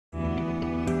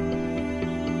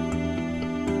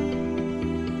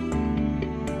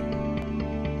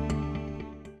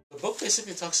book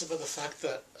basically talks about the fact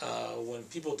that when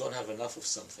people don't have enough of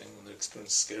something, when they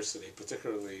experience scarcity,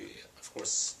 particularly, of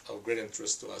course, of great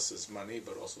interest to us is money,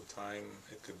 but also time.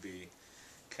 It could be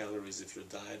calories if you're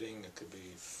dieting, it could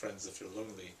be friends if you're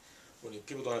lonely. When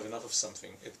people don't have enough of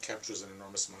something, it captures an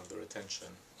enormous amount of their attention,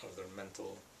 of their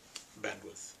mental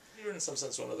bandwidth. Here, in some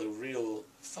sense, one of the real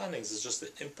findings is just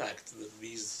the impact that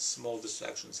these small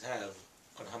distractions have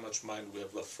on how much mind we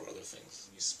have left for other things.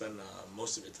 You spend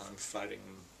most of your time fighting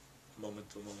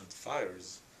moment-to-moment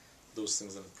fires. Those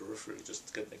things in the periphery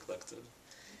just get neglected,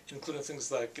 including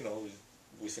things like,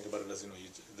 we think about it as,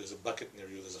 there's a bucket near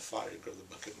you, there's a fire, you grab the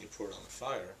bucket and you pour it on the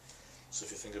fire. So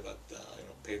if you think about,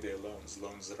 payday loans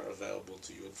that are available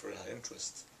to you at very high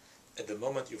interest, at the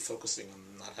moment you're focusing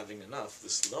on not having enough,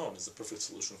 this loan is the perfect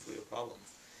solution for your problem.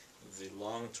 The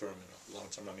long-term,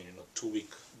 I mean, 2-week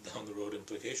down the road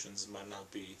implications might not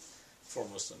be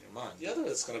foremost on your mind. The other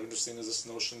that's kind of interesting is this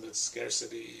notion that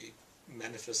scarcity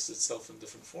manifests itself in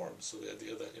different forms. So the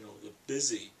idea that, the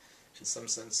busy, in some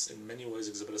sense, in many ways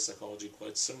exhibit a psychology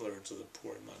quite similar to the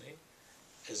poor in money,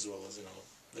 as well as,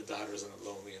 the doubters and the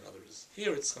lonely and others.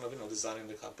 Here it's kind of, designing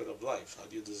the cockpit of life. How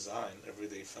do you design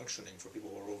everyday functioning for people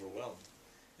who are overwhelmed?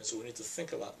 And so we need to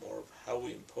think a lot more of how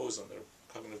we impose on their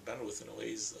cognitive bandwidth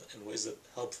in ways that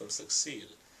help them succeed,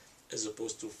 as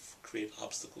opposed to create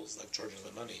obstacles like charging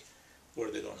them money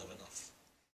where they don't have enough.